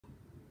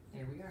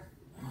Here we are.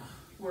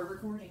 We're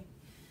recording.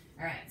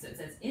 All right, so it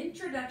says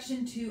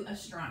Introduction to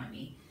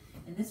Astronomy.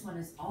 And this one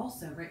is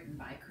also written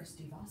by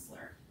Christy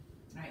Vossler.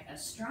 All right,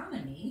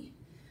 astronomy,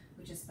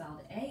 which is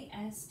spelled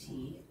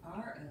Astronomy,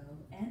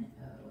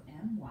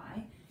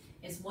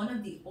 is one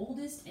of the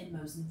oldest and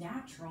most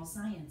natural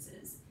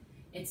sciences.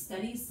 It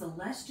studies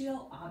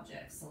celestial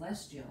objects.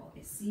 Celestial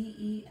is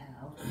C-E-L-E-S-T-I-A-L,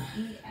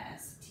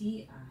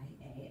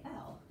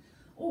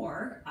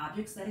 or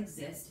objects that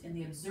exist in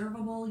the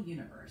observable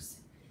universe.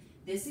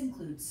 This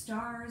includes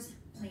stars,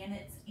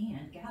 planets,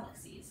 and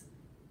galaxies.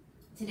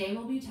 Today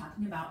we'll be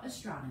talking about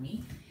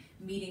astronomy,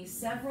 meeting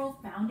several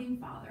founding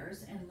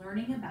fathers, and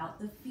learning about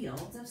the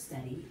fields of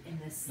study in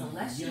this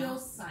celestial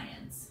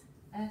science.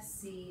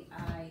 S-C-I-E-N-C-E.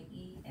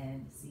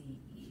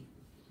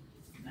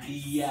 Nice.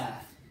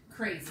 Yeah.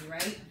 Crazy,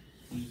 right?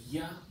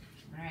 Yeah.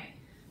 All right.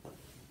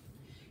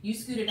 You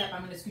scoot it up.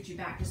 I'm going to scoot you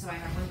back just so I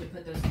have room to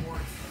put those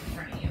boards in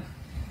front of you.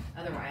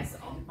 Otherwise,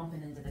 I'll be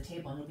bumping into the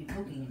table and you'll be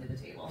poking into the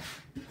table.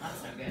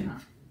 That's no good, huh?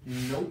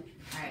 Nope.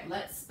 All right,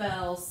 let's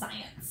spell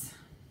science.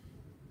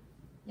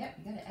 Yep,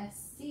 you got an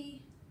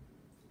S-C.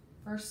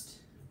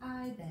 First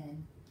I,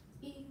 then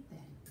E,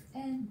 then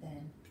N,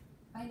 then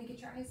find to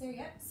get your eyes there.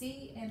 Yep,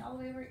 C, and all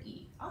the way over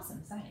E.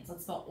 Awesome, science.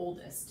 Let's spell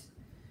oldest.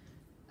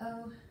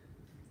 O-L-D-E-S-T.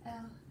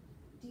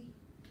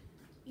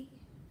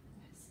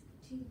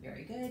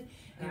 Very good.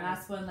 And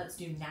last one, let's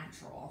do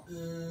natural.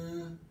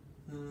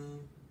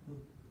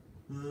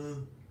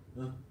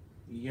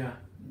 Yeah.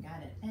 You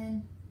got it.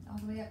 N, all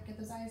the way up. Get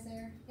those eyes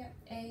there. Yep.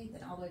 A,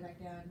 then all the way back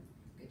down.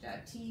 Good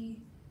job.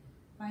 T,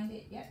 find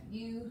it. Yep.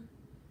 U,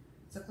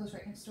 so close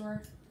right next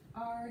door.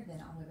 R,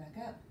 then all the way back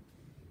up.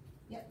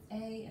 Yep.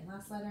 A, and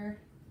last letter,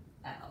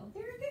 L.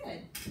 Very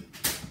good.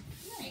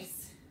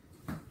 Nice.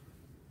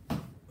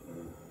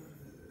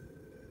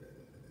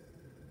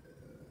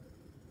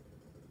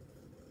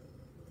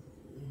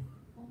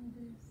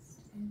 Oldest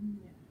and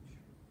natural.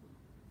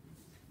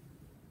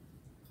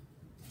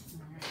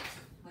 All right.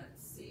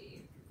 Let's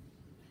see.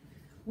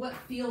 What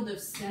field of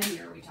study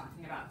are we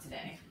talking about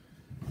today?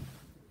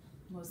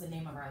 What was the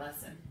name of our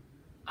lesson?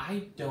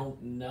 I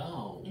don't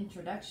know.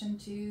 Introduction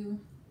to, you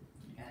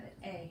got it,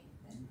 A,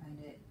 then find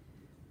it,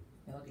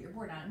 you look at your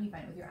board, not me,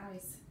 find it with your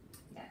eyes.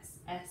 Yes,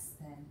 S,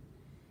 then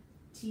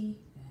T,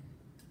 then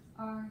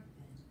R,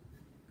 then,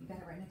 you got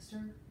it right next to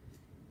her.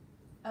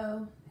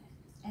 O,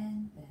 then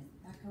N, then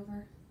back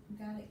over, you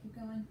got it, keep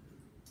going.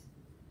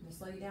 I'm gonna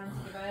slow you down,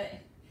 think about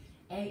it.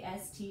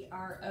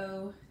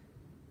 A-S-T-R-O-N,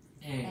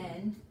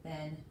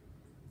 then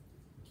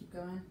keep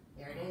going.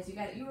 There it is, you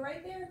got it, you were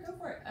right there, go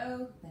for it.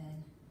 O,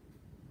 then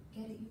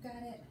get it, you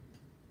got it.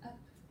 Up.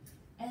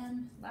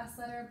 M, last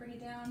letter, bring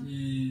it down.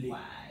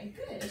 Y.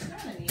 Good,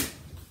 astronomy.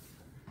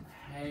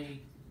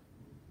 Hey.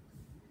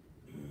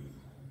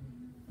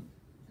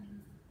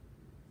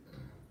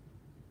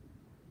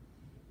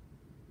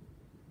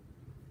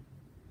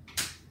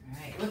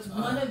 Alright, what's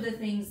one of the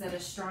things that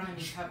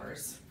astronomy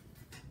covers?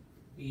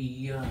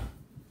 Yeah.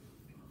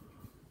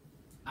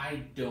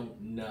 I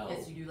don't know.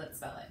 Yes, you do, let's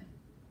spell it.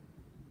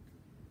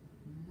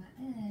 Not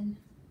N.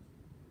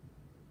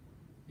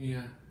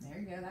 Yeah. There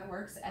you go, that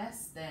works.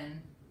 S,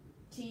 then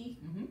T,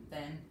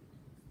 then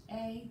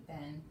A,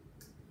 then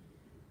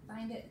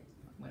find it.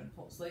 I'm going to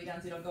slow you down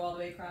so you don't go all the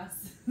way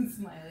across.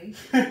 Smiley.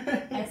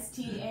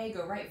 S-T-A,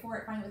 go right for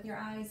it, find it with your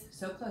eyes.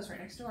 So close, right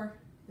next door.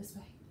 This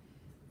way.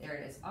 There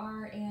it is.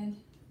 R and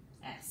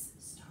S.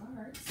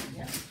 Stars.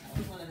 Yep, that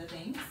was one of the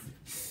things.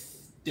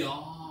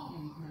 Stars.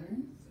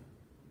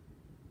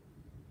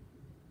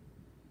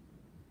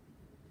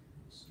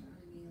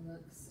 Astronomy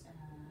looks at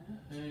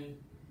Hey.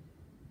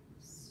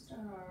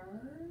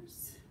 stars.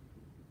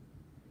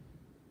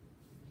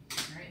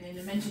 All right, and then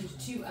it mentioned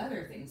two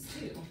other things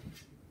too.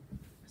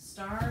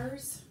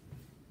 Stars.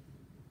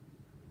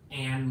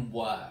 And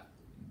what?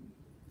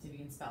 See if you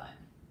can spell it.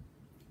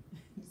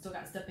 You still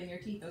got stuff in your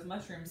teeth, those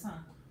mushrooms,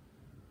 huh?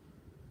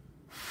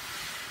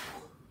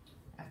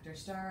 After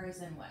stars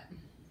and what?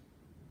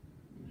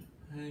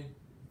 Hey.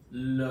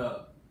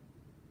 Look.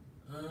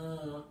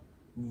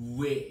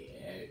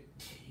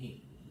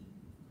 Waiting.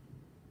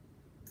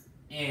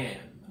 M.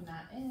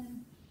 Not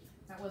in.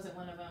 That wasn't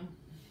one of them.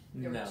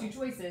 There No. were two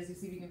choices. You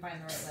see if you can find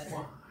the right letter.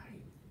 Why?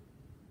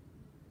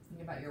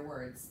 Think about your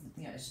words.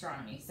 Think of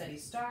astronomy. Study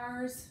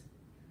stars.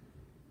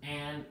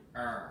 And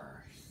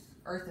Earth.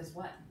 Earth is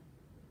what?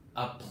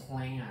 A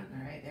planet.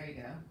 All right, there you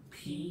go.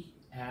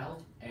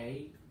 P-L-A-N-T.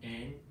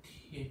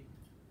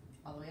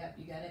 All the way up,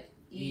 you got it.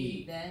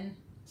 E. Then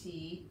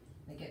T.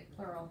 Make it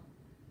plural.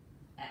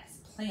 S.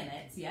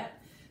 Planets.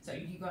 Yep. So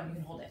you keep going. You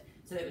can hold it.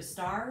 So it was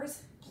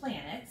stars,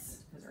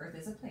 planets, because Earth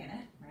is a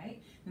planet,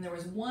 right? And there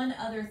was one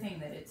other thing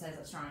that it says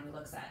astronomy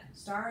looks at: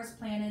 stars,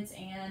 planets,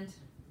 and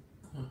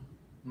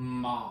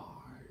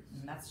Mars.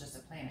 and that's just a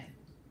planet.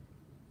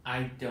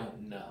 I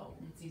don't know.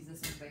 Let's use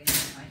this one so I can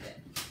find it.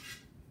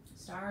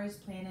 Stars,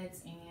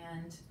 planets,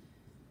 and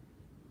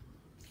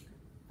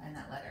find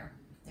that letter.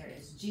 There it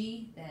is.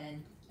 G,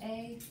 then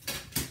A,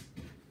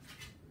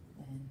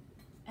 then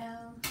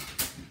L,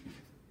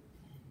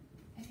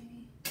 then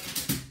A,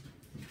 then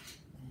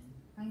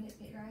find it,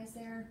 get your eyes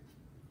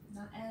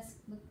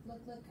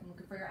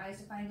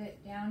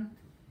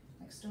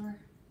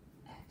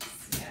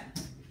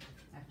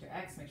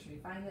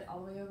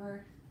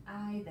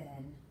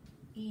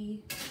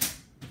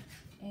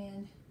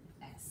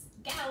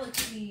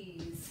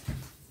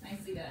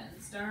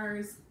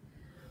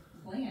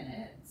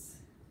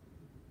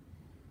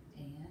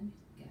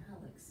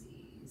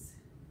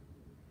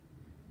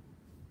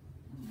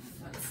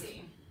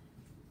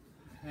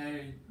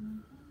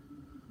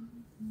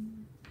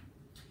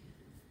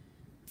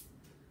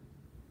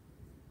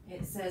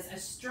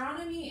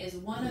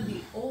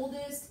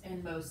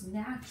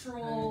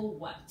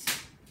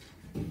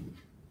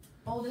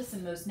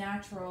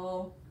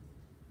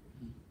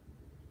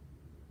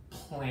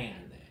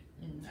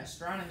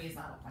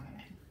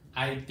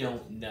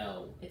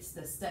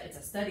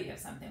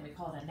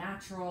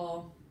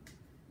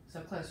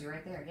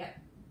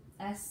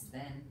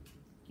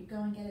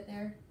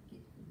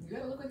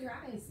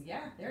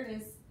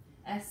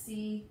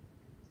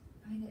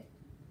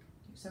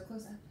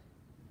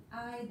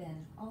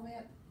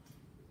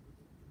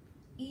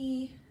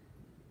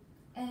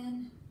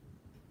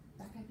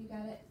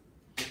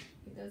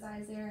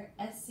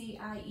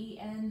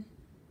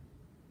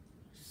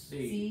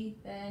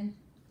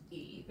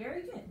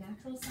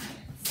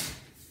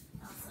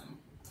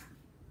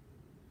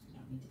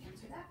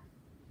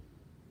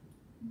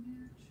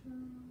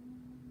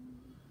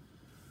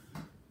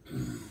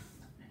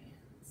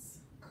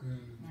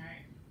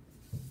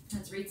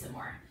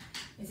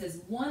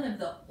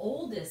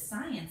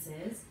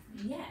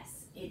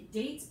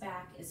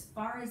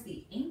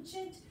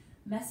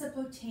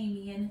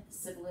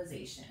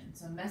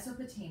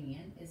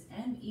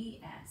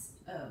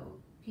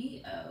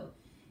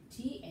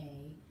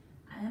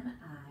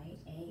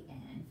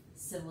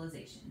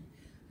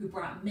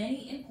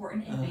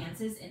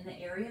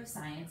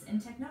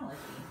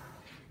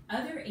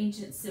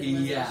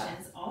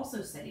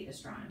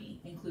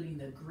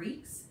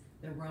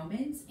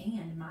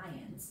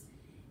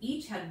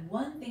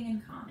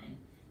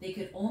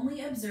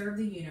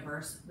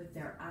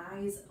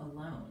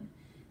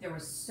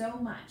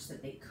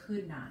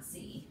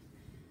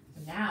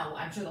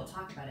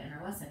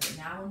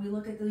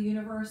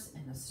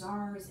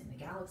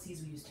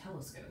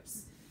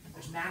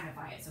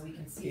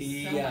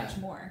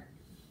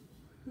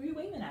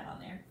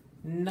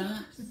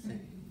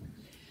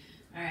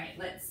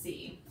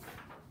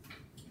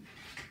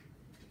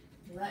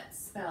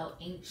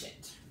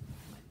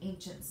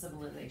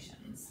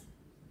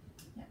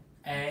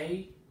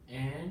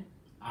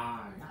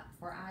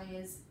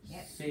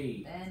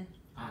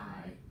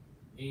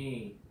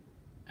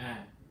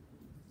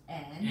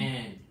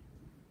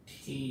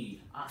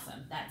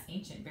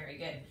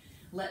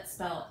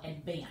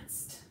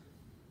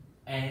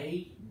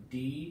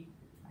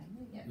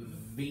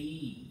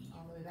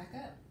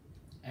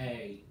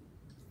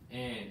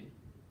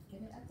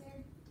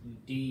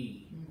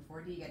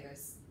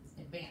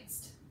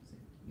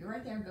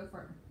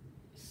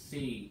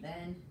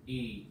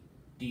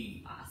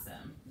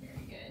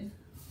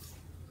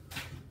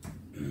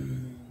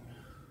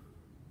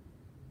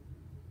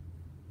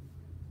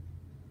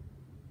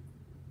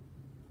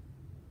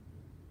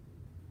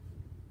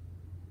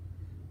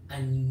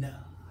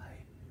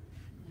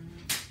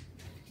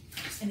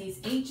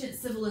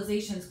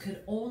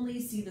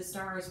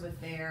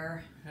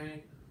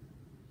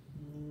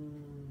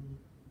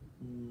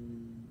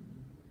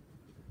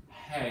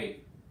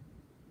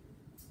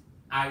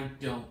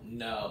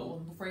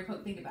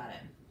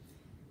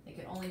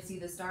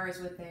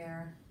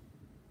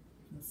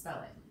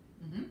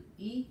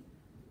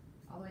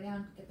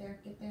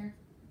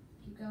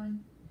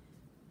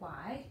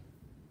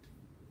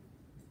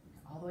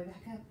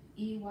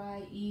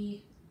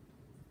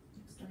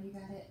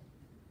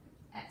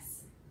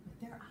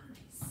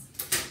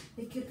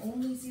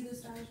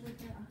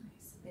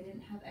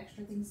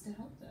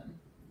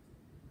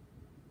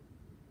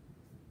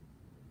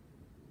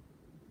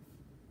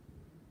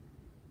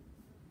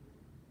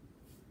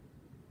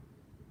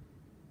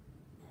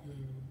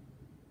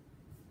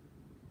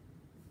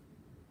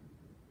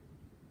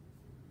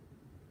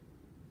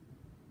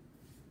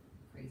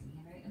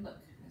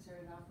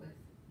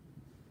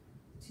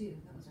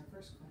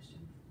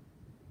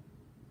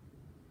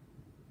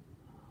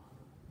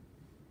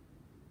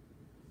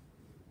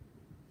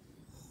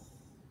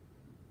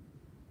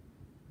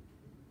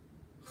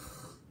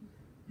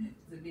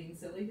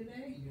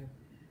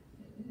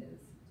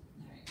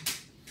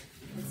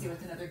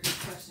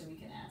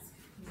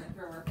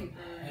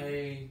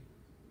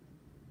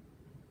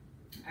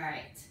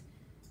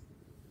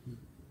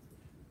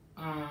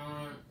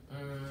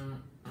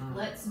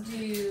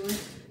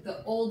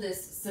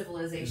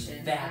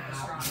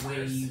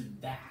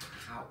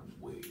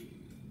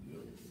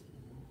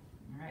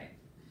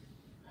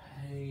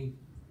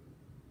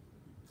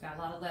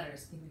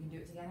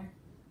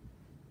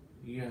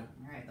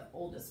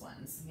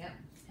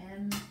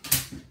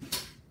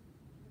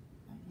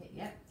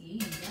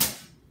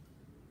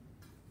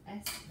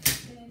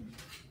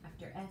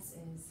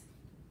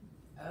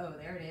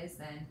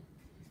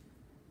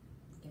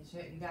Get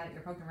you. You got it.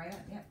 You're poking right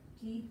up. Yep.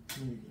 T.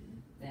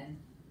 Then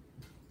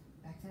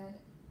back to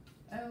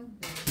O.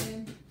 Very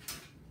good.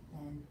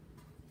 Then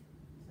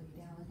slow you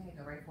down. Okay.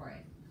 Go right for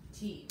it.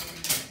 T.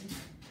 Very good.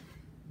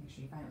 Make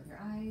sure you find it with your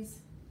eyes.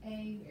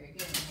 A. Very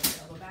good. And hold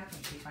your elbow back.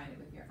 Make sure you find it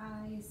with your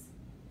eyes.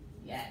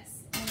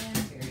 Yes. M.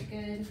 Very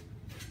good.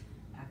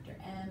 After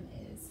M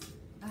is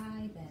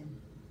I. Then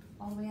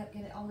all the way up.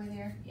 Get it all the way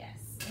there. Yes.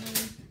 A.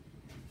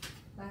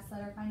 Last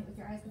letter. Find it with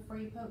your eyes before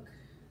you poke.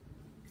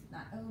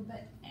 Not O,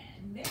 but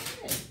N. There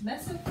it is.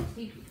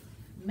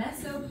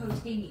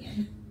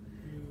 Mesopotamian.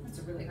 That's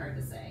really hard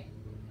to say.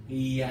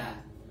 Yeah.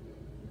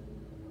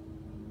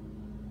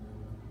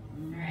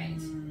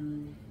 Alright.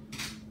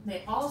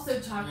 They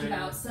also talked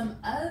about some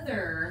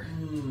other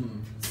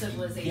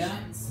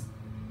civilizations.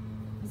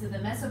 Is it the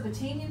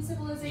Mesopotamian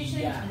civilization?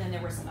 Yeah. And then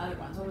there were some other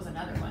ones. What was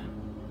another one?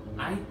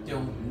 I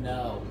don't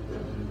know.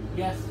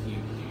 Yes, you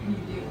do. You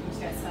do. You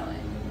just gotta spell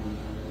it.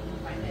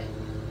 Find it.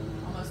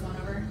 Almost one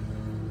over.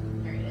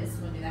 There it is.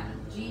 We'll do that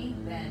one. G,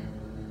 then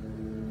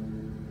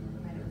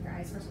find it with your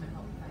eyes first. I'm gonna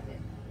help you find it.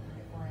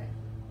 Right for it.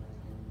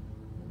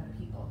 What about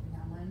people?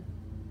 Now one.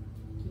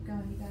 Keep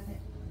going. You got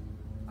it.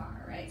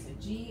 Alright, so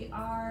G,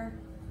 R.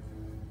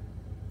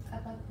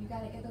 Up, up. You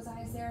got it. Get those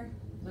eyes there.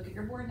 Look at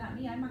your board, not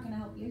me. I'm not gonna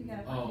help you. You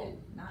gotta find it.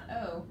 Not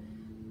O.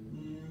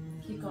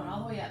 Keep going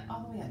all the way up.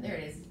 All the way up. There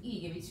it is. E.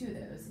 Give me two of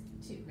those.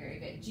 Two. Very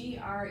good. G,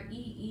 R, E,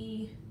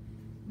 E.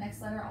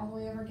 Next letter all the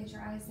way over. Get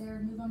your eyes there.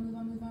 Move on, move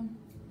on, move on.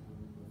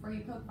 Before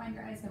you poke, find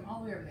your eyes. Come all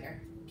the way over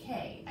there.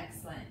 K.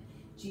 Excellent.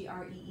 G,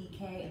 R, E, E,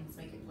 K. And let's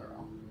make it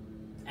plural.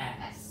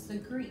 S. The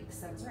Greeks.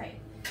 That's right.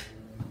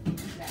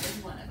 That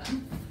is one of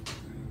them.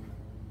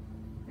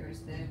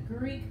 There's the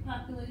Greek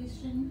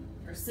population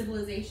or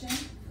civilization.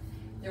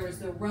 There was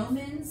the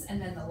Romans,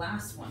 and then the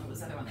last one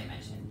was the other one they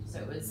mentioned. So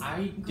it was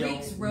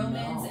Greeks,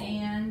 Romans,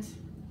 and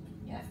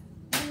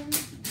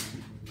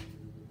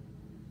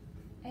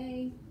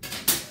A.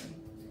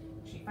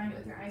 Should you find it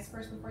with your eyes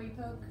first before you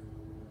poke?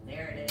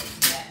 There it is.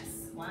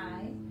 Yes.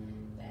 Y.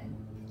 Then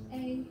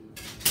A.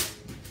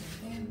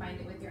 And find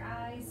it with your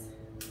eyes.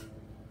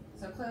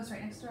 So close,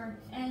 right next to our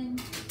N.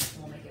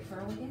 We'll make it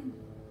plural again.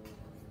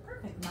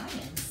 Perfect.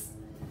 Mayans.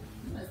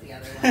 What was the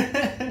other one?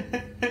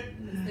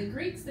 The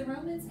Greeks, the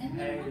Romans, and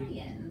the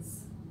Mayans.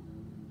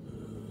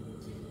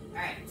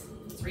 Alright,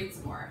 let's read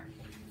some more.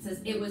 It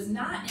says, it was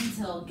not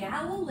until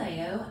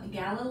Galileo, so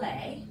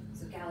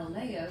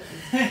Galileo is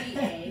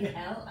G-A-L-I-L-E-O,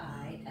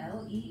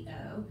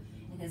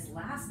 and his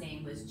last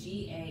name was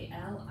G-A-L-I-L-E-I.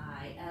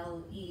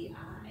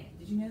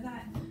 Did you know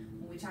that?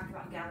 When we talked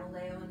about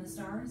Galileo and the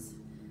stars?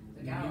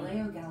 So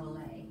Galileo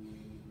Galilei.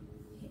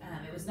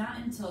 It was not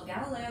until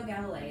Galileo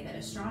Galilei that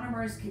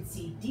astronomers could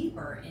see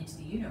deeper into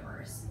the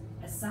universe.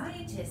 A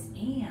scientist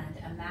and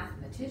a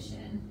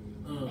mathematician,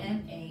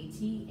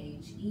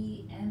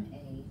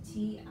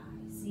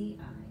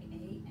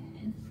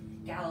 M-A-T-H-E-M-A-T-I-C-I-A-N,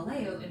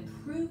 Galileo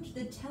improved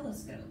the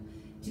telescope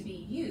to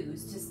be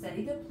used to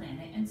study the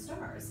planet and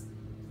stars.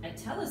 A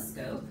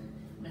telescope,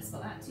 I'm going to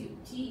spell that too,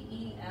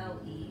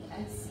 T-E-L-E-S-C-O-P-E,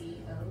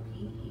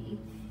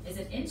 is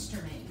an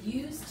instrument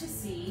used to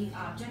see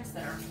objects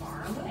that are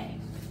far away.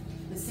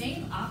 The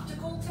same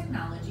optical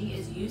technology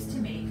is used to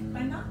make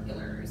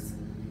binoculars.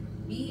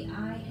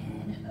 B-I-N-O-C-U-L-A-R-S.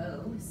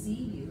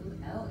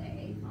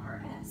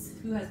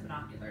 Who has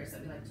binoculars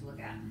that we like to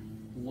look at?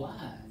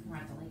 What? We're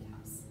at the lake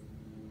house.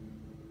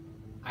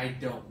 I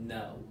don't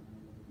know.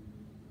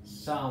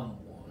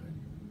 Someone.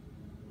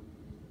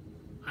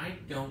 I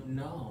don't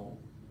know.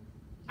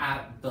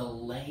 At the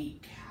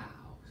lake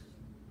house.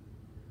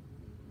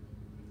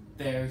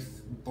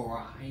 There's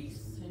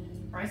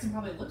Bryson. Bryson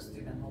probably looks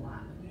through them a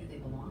lot. Who do they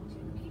belong to?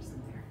 Who keeps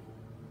them there?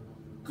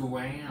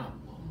 Grandma.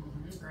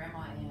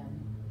 Grandma Ann.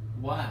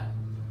 What?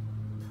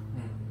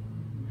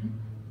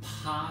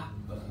 Papa.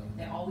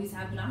 They always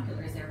have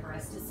binoculars there for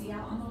us to see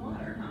out on the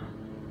water, huh?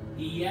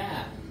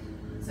 Yeah.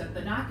 So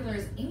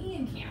binoculars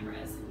and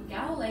cameras.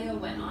 Galileo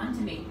went on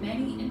to make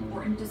many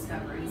important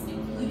discoveries,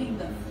 including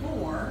the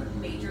 4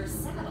 major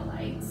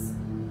satellites,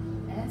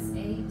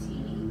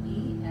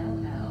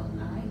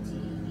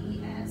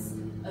 S-A-T-E-L-L-I-T-E-S,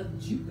 of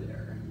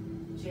Jupiter,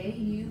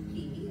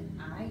 J-U-P-I-T-E-R,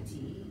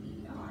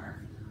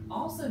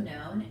 also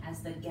known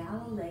as the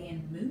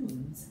Galilean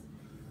moons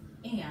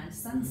and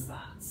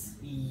sunspots.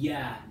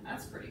 Yeah.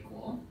 That's pretty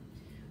cool.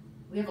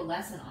 We have a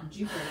lesson on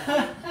Jupiter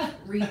that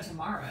we'll read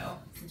tomorrow.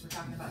 Since we're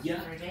talking about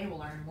Jupiter today, we'll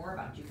learn more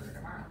about Jupiter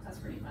tomorrow. That's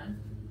pretty fun.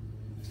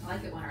 I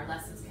like it when our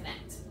lessons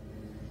connect.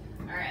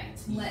 All right,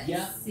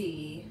 let's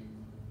see.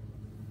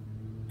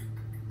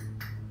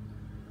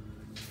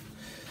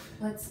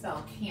 Let's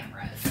spell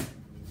cameras.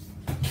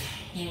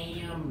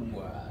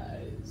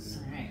 Cameras.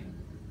 All right.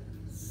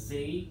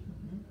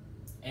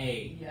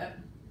 C-A. Yep.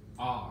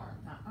 R.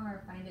 Not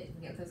R. Find it. You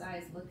can get those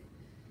eyes. Look.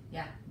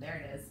 Yeah,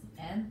 there it is.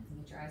 M.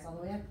 Get your eyes all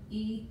the way up.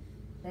 E.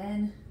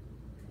 Then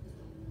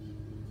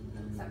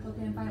stop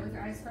poking and find it with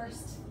your eyes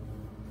first.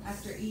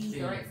 After E,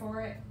 go right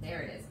for it.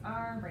 there it is.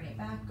 R. Bring it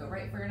back. Go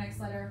right for your next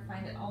letter.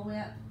 Find it all the way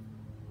up.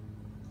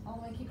 All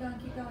the way. Keep going.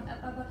 Keep going.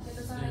 Up, up, up. Get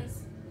those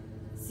eyes.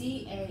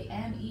 C-A-M-E-R-A.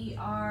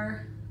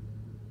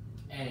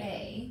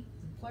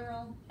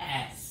 plural.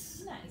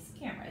 S. Nice.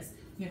 Cameras.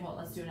 You know what?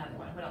 Let's do another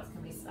one. What else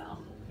can we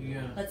spell?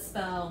 Yeah. Let's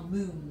spell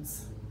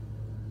moons.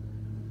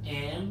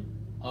 M-O-O-N-S.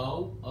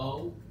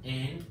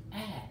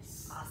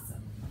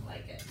 Awesome. I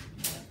like it.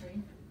 Is that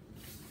pretty?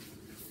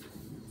 Let's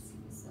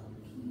see, spell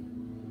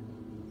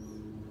cameras.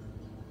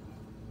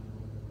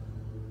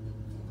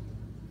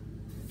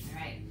 All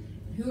right.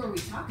 Who are we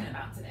talking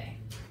about today?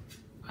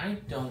 I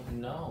don't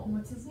know.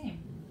 What's his name?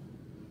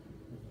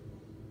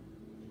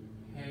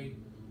 Hey.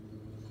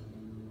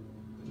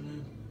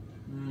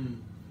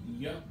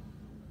 Yup.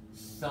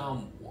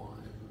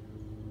 Someone.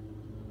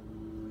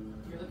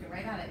 You're looking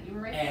right at it. You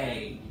were right there.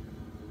 A.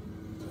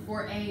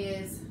 Before A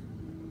is,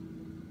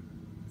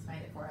 let's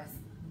find it for us.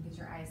 Get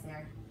your eyes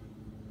there.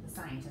 The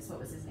scientist, what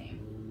was his name?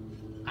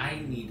 I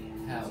need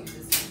help.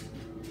 Choose this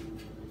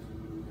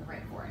one. Go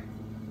right for it.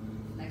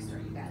 Next door,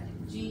 you got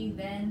it. G,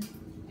 then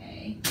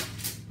A.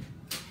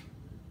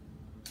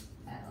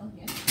 L,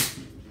 yeah.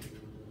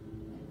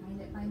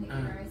 And find it, get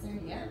your eyes there,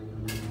 yep.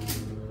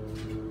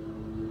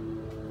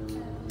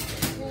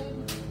 Good.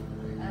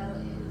 L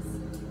is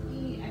E,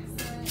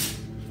 excellent.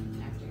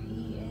 After E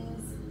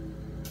is,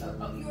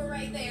 oh, you were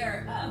right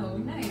there. Oh,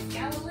 nice,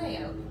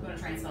 Galileo. You want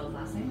to try and spell his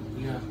last name?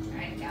 Yeah. All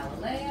right,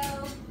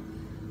 Galileo.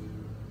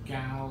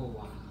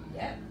 Gala.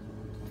 Yep.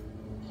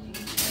 G,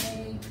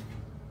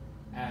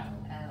 A, L.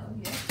 L,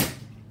 yep.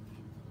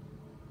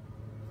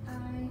 I,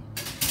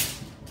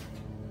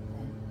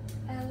 then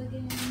L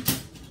again,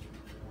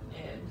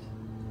 and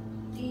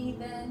E,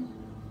 then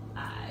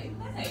I.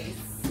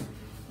 Nice.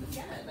 You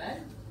got it,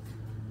 bud.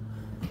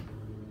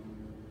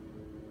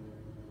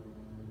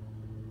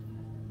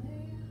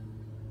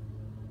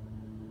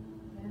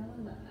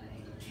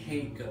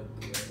 Take a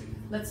break.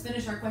 Let's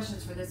finish our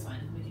questions for this one.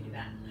 We can do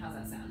that. How's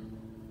that sound?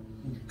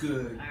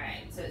 Good. All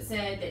right. So it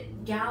said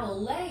that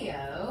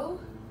Galileo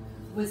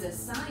was a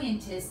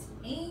scientist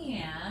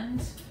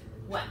and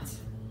what?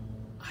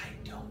 I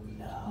don't What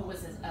know.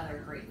 was his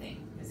other great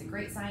thing? He was a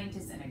great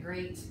scientist and a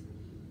great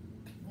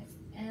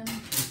M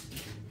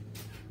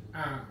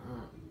A.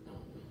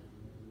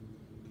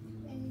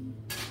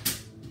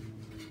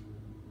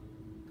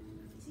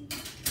 T.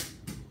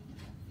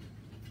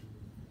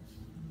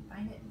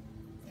 Find it.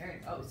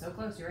 There. Oh, so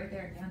close. You're right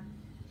there. Down.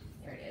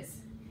 There it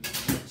is.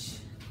 H.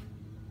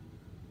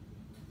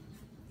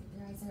 Get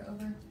your eyes there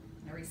over. I'm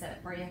gonna reset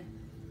it for you.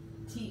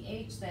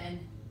 TH. Then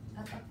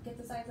up. Get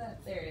the sides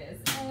up. There it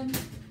is. M.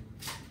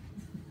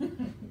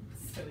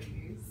 So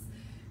use.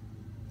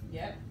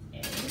 Yep. A.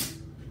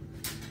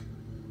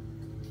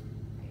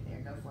 Right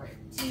there. Go for it.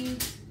 T.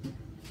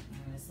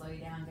 I'm gonna slow you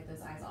down. Get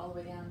those eyes all the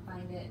way down.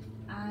 Find it.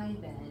 I.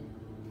 Then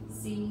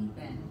C.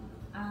 Then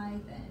I.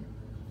 Then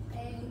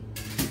A.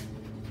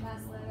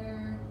 Last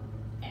letter.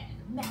 N.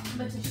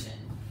 Mathematician.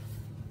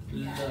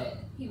 You got it.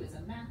 He was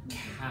a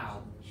mathematician.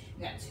 Couch.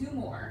 We got two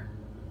more.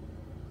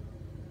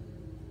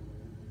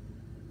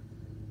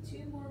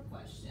 Two more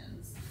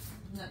questions.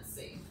 Let's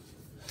see.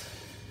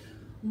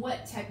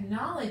 What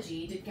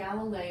technology did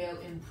Galileo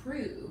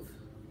improve?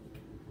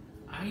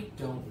 I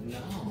don't know.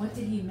 What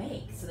did he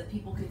make so that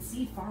people could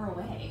see far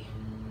away?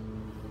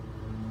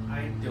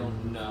 I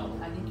don't know.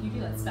 I think you do.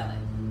 Let's spell it.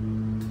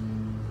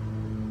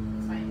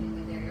 It's fine.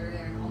 Get there. You're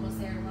there. Almost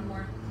there. One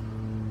more.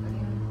 Go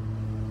down.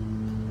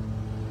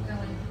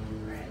 Going.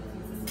 All right.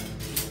 Let's use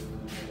this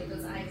one. Get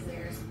those eyes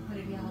there. What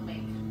did yellow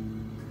make?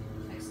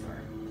 Next door.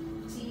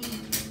 T.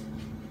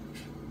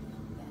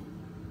 Then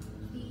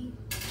E.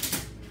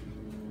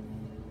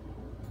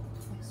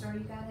 Next door. You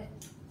got it.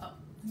 Oh,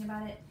 think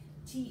about it.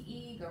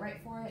 T-E, go right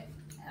for it.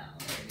 L,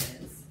 there it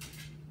is.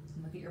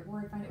 And look at your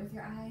board, find it with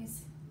your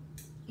eyes.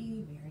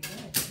 E, very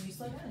good. When you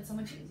slow down, it's so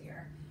much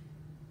easier.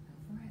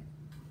 Go for it.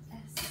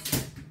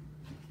 S.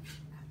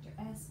 After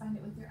S, find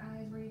it with your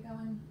eyes. Where are you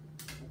going?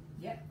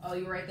 Yep. Oh,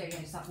 you were right there. You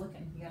gotta stop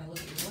looking. You gotta look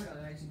at your board,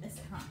 otherwise you miss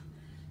it, huh?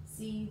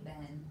 C,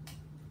 then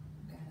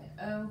got it.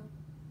 O, and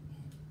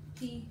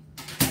P,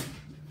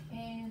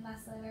 and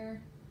last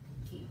letter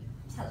E.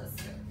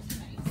 Telescope.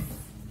 Nice.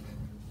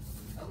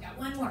 Oh, we got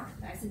one more.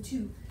 I said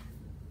two.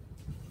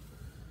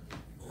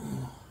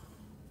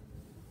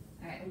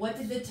 Alright, what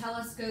did the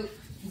telescope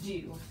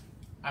do?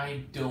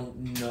 I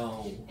don't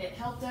know. It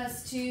helped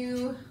us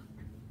to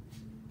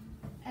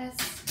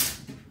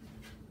S,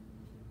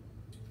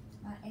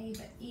 not A,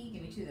 but E,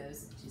 give me two of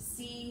those, to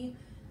see,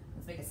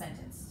 let's make a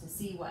sentence, to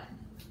see what?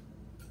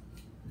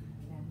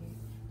 Down here.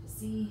 To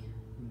see,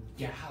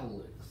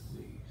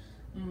 Galaxies.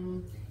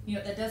 you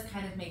know, that does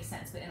kind of make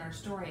sense, but in our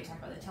story, I talk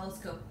about the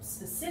telescope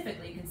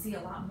specifically, you can see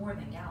a lot more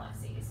than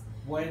galaxies.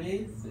 What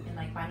is it? And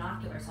like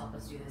binoculars help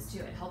us do this too.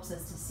 It helps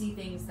us to see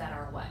things that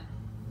are what?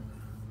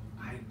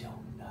 I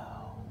don't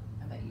know.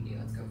 I bet you do.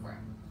 Let's go for it.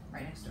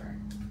 Right next door.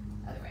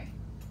 Other way.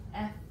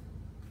 F,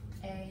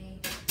 A,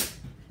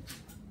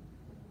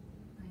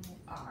 find it,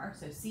 R.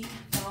 So C,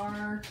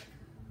 R.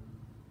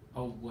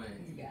 Away.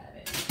 You got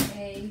it.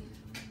 A,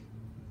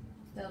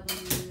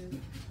 W,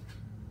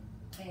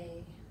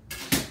 A,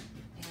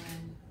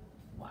 and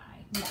Y.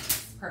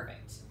 Nice.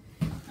 Perfect.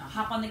 Now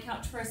hop on the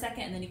couch for a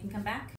second and then you can come back.